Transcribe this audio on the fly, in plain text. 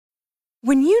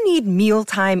When you need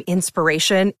mealtime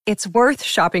inspiration, it's worth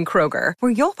shopping Kroger,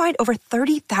 where you'll find over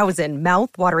 30,000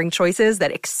 mouth-watering choices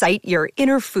that excite your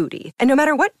inner foodie. And no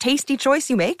matter what tasty choice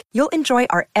you make, you'll enjoy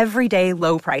our everyday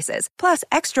low prices, plus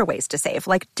extra ways to save,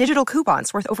 like digital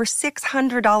coupons worth over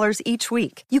 $600 each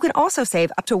week. You can also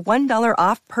save up to $1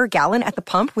 off per gallon at the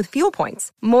pump with fuel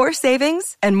points. More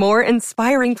savings and more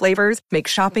inspiring flavors make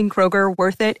shopping Kroger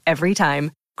worth it every time.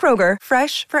 Kroger,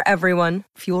 fresh for everyone.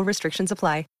 Fuel restrictions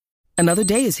apply. Another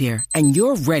day is here, and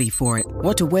you're ready for it.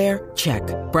 What to wear? Check.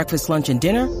 Breakfast, lunch, and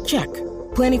dinner? Check.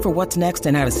 Planning for what's next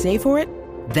and how to save for it?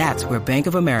 That's where Bank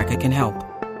of America can help.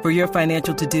 For your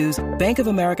financial to-dos, Bank of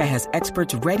America has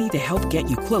experts ready to help get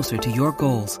you closer to your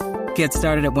goals. Get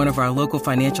started at one of our local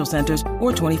financial centers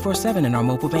or 24/7 in our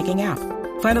mobile banking app.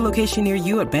 Find a location near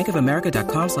you at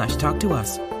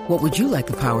bankofamerica.com/talktous. What would you like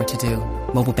the power to do?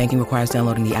 Mobile banking requires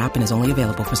downloading the app and is only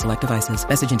available for select devices.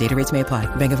 Message and data rates may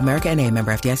apply. Bank of America N.A.,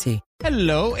 member FDIC.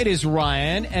 Hello, it is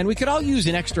Ryan, and we could all use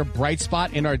an extra bright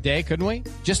spot in our day, couldn't we?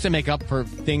 Just to make up for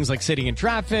things like sitting in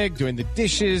traffic, doing the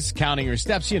dishes, counting your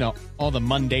steps, all the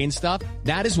mundane stuff.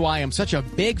 That is why I'm such a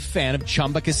big fan of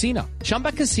Chumba Casino.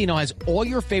 Chumba Casino has all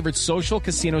your favorite social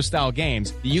casino-style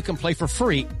games that you can play for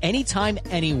free anytime,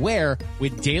 anywhere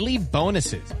with daily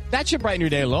bonuses. That should brighten your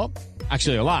day a little.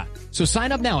 Actually, a lot. So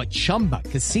sign up now at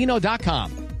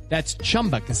ChumbaCasino.com. That's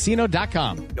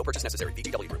ChumbaCasino.com. No purchase necessary.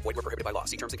 VGW Group. Void where prohibited by law.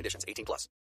 See terms and conditions. 18+.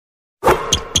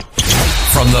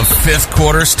 From the Fifth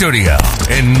Quarter Studio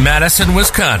in Madison,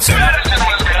 Wisconsin.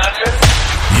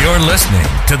 You're listening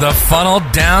to the Funnel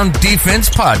Down Defense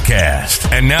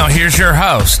Podcast. And now here's your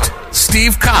host,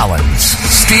 Steve Collins.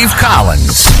 Steve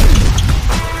Collins.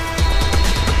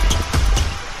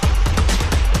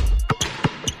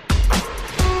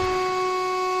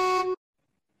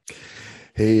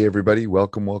 Hey, everybody.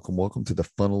 Welcome to the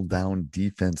Funnel Down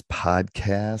Defense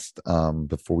Podcast.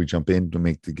 Before we jump in,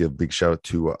 to give a big shout out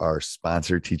to our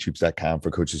sponsor, teachhoops.com, for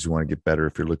coaches who want to get better.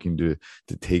 If you're looking to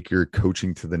take your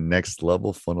coaching to the next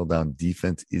level, Funnel Down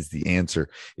Defense is the answer.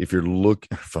 If you're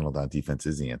Funnel Down Defense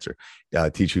is the answer.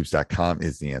 Teachhoops.com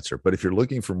is the answer. But if you're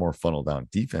looking for more Funnel Down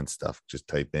Defense stuff, just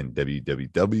type in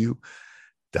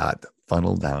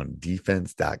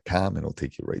www.funneldown.defense.com and it'll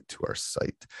take you right to our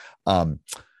site.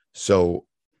 So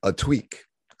a tweak,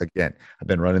 again, I've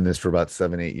been running this for about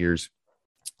 7-8 years.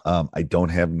 I don't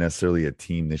have necessarily a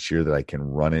team this year that I can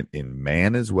run it in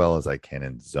man as well as I can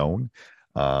in zone,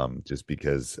 just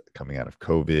because coming out of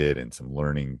COVID and some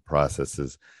learning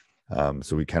processes.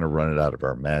 So we kind of run it out of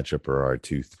our matchup or our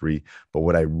 2-3. But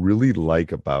what I really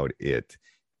like about it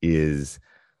is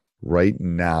right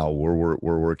now we're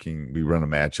working, we run a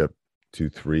matchup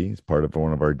 2-3 as part of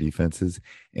one of our defenses,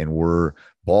 and we're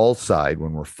ball side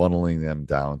when we're funneling them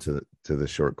down to the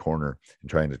short corner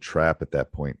and trying to trap at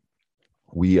that point.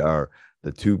 We are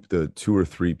the two or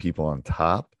three people on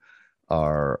top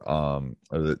are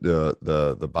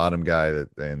the bottom guy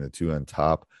and the two on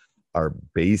top are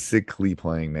basically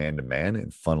playing man to man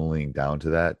and funneling down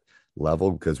to that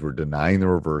level because we're denying the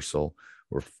reversal.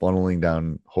 We're funneling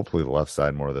down hopefully the left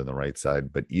side more than the right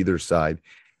side, but either side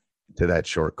to that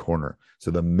short corner. So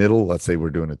the middle, let's say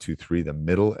we're doing a 2-3, the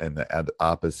middle and the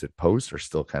opposite posts are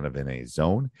still kind of in a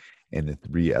zone, and the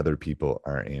three other people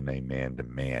are in a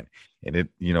man-to-man. And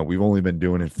we've only been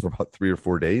doing it for about 3 or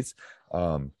 4 days,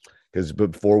 because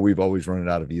before we've always run it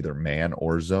out of either man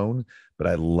or zone. But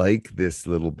I like this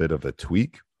little bit of a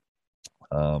tweak.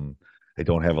 I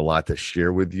don't have a lot to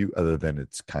share with you other than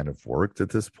it's kind of worked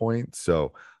at this point.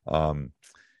 So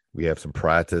we have some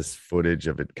practice footage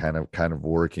of it kind of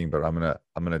working, but I'm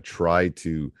gonna try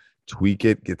to tweak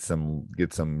it, get some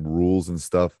rules and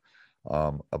stuff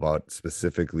about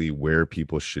specifically where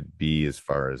people should be as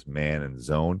far as man and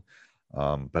zone.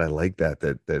 But I like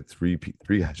that three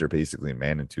guys are basically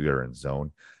man and 2 are in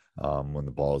zone when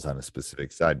the ball is on a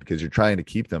specific side, because you're trying to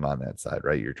keep them on that side,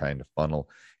 right? You're trying to funnel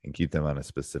and keep them on a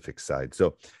specific side.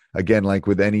 So again, like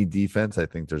with any defense, I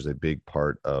think there's a big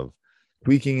part of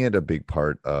tweaking it, a big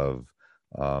part of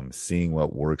seeing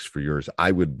what works for yours.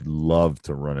 I would love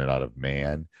to run it out of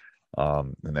man.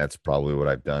 And that's probably what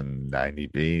I've done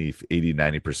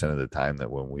 90% of the time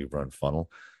that when we run funnel.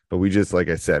 But we just, like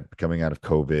I said, coming out of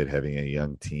COVID, having a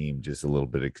young team, just a little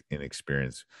bit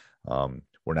inexperienced,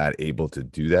 we're not able to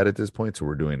do that at this point. So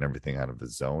we're doing everything out of the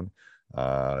zone.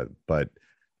 But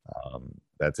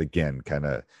that's, again, kind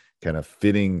of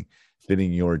fitting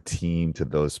your team to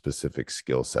those specific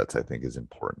skill sets, I think, is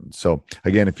important. So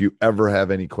again, if you ever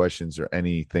have any questions or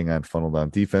anything on Funnel Down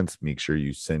Defense, make sure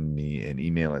you send me an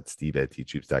email at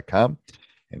steve@teachhoops.com,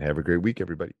 and have a great week,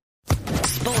 everybody.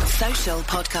 Sports Social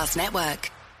Podcast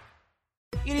Network.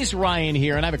 It is Ryan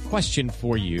here, and I have a question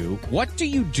for you. What do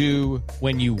you do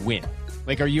when you win?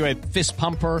 Like, are you a fist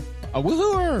pumper, a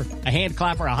woohooer, a hand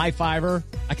clapper, a high fiver?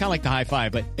 I kind of like the high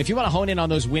five, but if you want to hone in on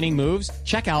those winning moves,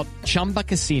 check out Chumba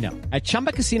Casino. At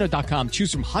ChumbaCasino.com,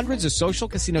 choose from hundreds of social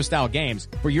casino style games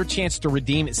for your chance to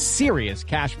redeem serious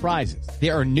cash prizes.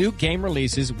 There are new game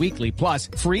releases weekly, plus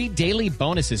free daily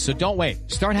bonuses. So don't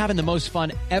wait. Start having the most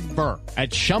fun ever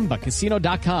at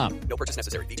ChumbaCasino.com. No purchase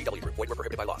necessary. VGW Group. Void where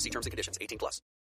prohibited by law. See terms and conditions. 18+.